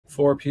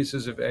Four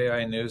pieces of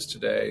AI news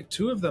today.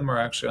 Two of them are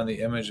actually on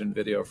the image and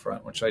video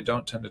front, which I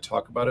don't tend to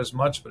talk about as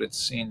much, but it's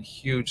seen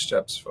huge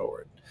steps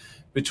forward.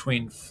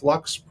 Between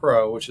Flux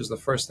Pro, which is the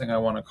first thing I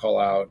want to call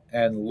out,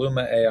 and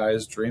Luma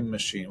AI's Dream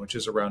Machine, which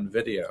is around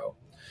video,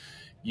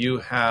 you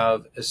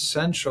have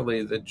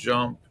essentially the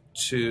jump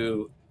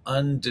to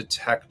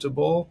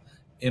undetectable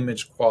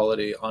image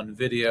quality on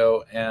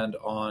video and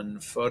on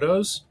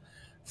photos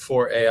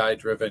for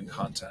AI-driven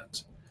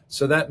content.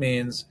 So that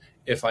means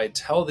if I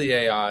tell the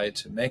AI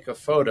to make a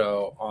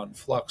photo on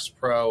Flux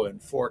Pro in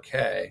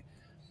 4K,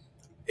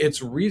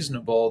 it's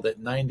reasonable that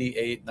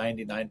 98,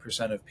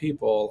 99% of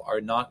people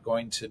are not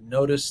going to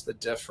notice the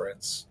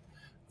difference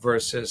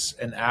versus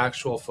an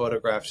actual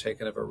photograph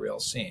taken of a real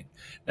scene.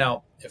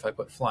 Now, if I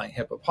put flying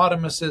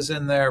hippopotamuses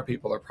in there,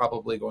 people are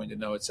probably going to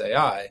know it's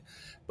AI.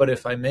 But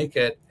if I make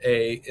it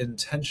a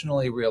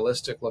intentionally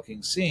realistic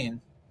looking scene,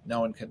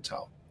 no one can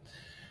tell.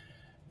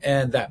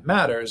 And that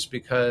matters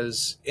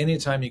because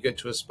anytime you get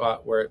to a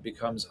spot where it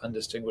becomes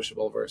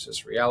undistinguishable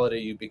versus reality,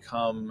 you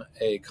become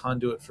a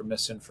conduit for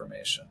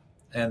misinformation.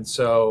 And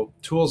so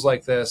tools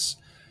like this,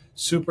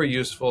 super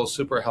useful,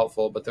 super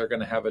helpful, but they're going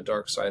to have a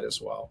dark side as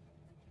well.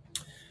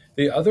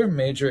 The other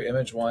major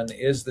image one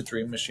is the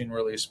Dream Machine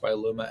released by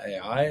Luma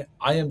AI.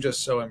 I am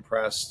just so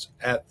impressed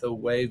at the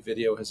way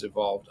video has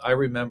evolved. I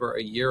remember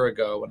a year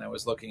ago when I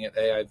was looking at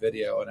AI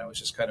video and I was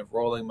just kind of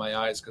rolling my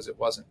eyes because it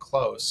wasn't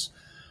close.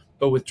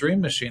 But with Dream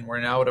Machine, we're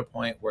now at a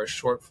point where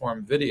short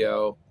form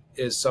video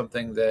is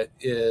something that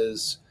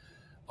is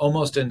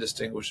almost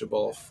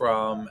indistinguishable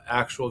from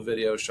actual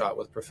video shot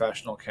with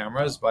professional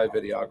cameras by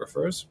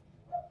videographers.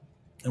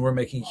 And we're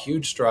making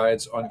huge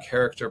strides on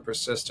character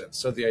persistence.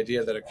 So the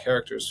idea that a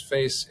character's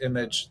face,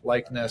 image,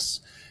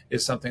 likeness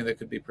is something that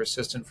could be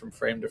persistent from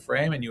frame to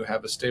frame and you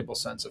have a stable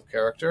sense of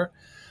character.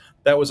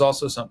 That was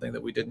also something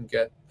that we didn't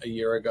get a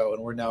year ago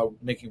and we're now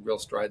making real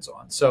strides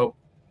on. So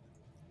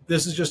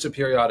this is just a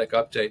periodic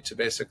update to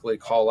basically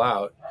call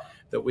out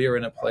that we are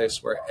in a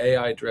place where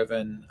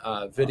AI-driven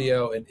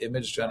video and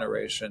image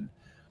generation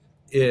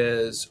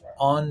is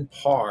on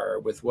par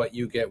with what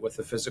you get with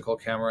the physical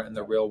camera in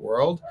the real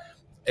world,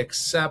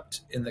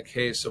 except in the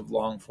case of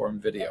long-form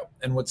video.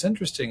 And what's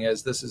interesting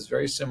is this is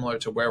very similar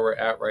to where we're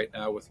at right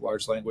now with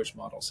large language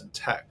models and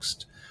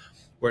text,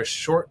 where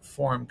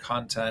short-form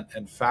content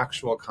and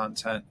factual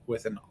content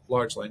with a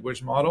large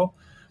language model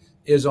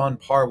is on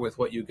par with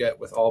what you get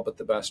with all but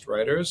the best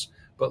writers,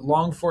 but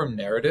long-form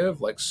narrative,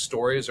 like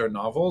stories or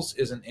novels,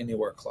 isn't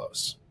anywhere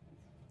close.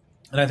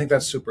 And I think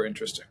that's super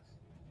interesting.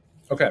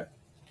 Okay,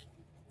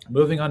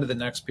 moving on to the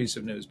next piece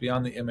of news,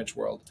 beyond the image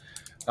world.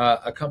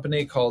 A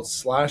company called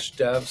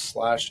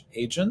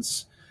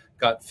 /dev/agents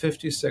got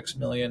 $56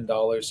 million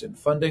in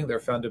funding. They're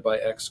founded by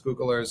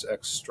ex-Googlers,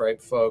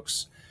 ex-Stripe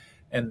folks,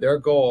 and their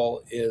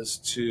goal is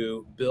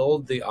to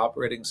build the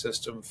operating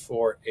system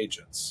for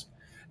agents.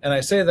 And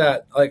I say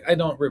that, like, I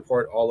don't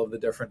report all of the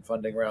different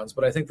funding rounds,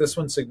 but I think this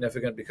one's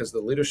significant because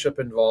the leadership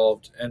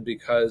involved and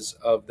because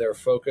of their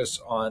focus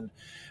on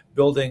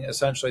building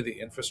essentially the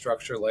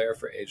infrastructure layer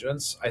for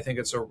agents. I think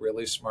it's a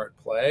really smart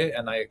play,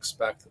 and I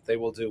expect that they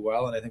will do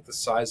well. And I think the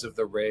size of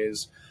the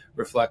raise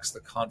reflects the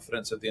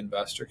confidence of the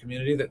investor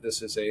community that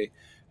this is a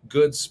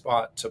good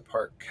spot to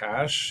park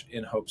cash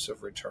in hopes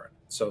of return.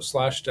 So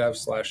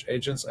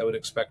 /dev/agents, I would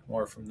expect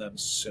more from them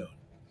soon.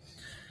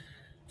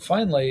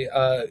 Finally,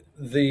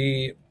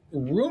 the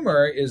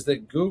rumor is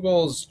that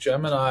Google's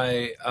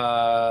Gemini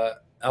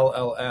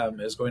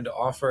LLM is going to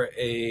offer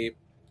a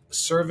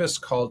service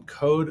called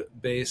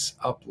Codebase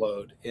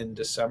Upload in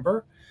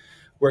December,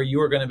 where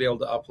you are going to be able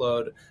to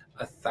upload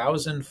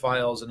 1,000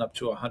 files and up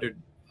to 100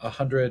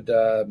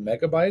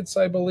 megabytes,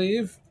 I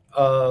believe,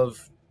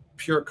 of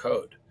pure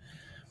code.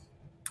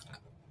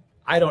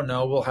 I don't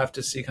know. We'll have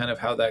to see kind of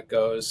how that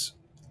goes.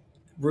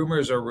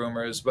 Rumors are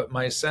rumors, but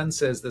my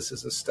sense is this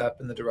is a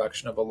step in the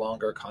direction of a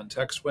longer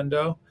context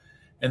window.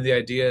 And the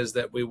idea is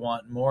that we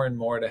want more and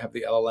more to have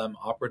the LLM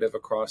operative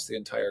across the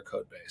entire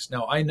code base.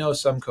 Now, I know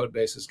some code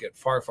bases get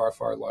far, far,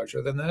 far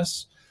larger than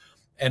this,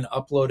 and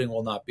uploading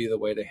will not be the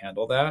way to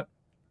handle that.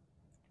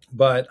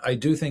 But I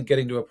do think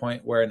getting to a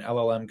point where an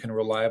LLM can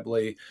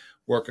reliably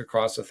work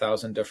across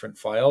 1,000 different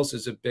files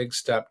is a big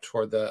step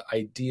toward the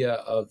idea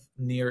of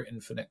near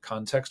infinite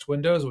context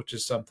windows, which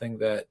is something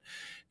that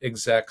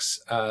execs,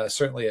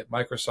 certainly at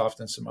Microsoft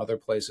and some other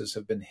places,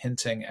 have been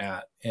hinting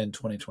at in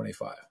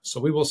 2025. So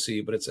we will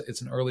see, but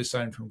it's an early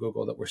sign from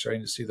Google that we're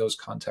starting to see those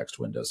context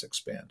windows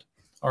expand.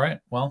 All right,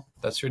 well,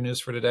 that's your news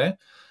for today.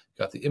 You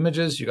got the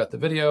images, you got the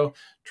video.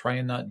 Try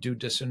and not do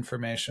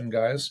disinformation,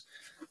 guys.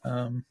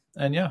 And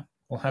yeah,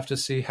 we'll have to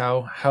see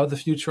how the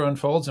future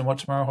unfolds and what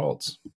tomorrow holds.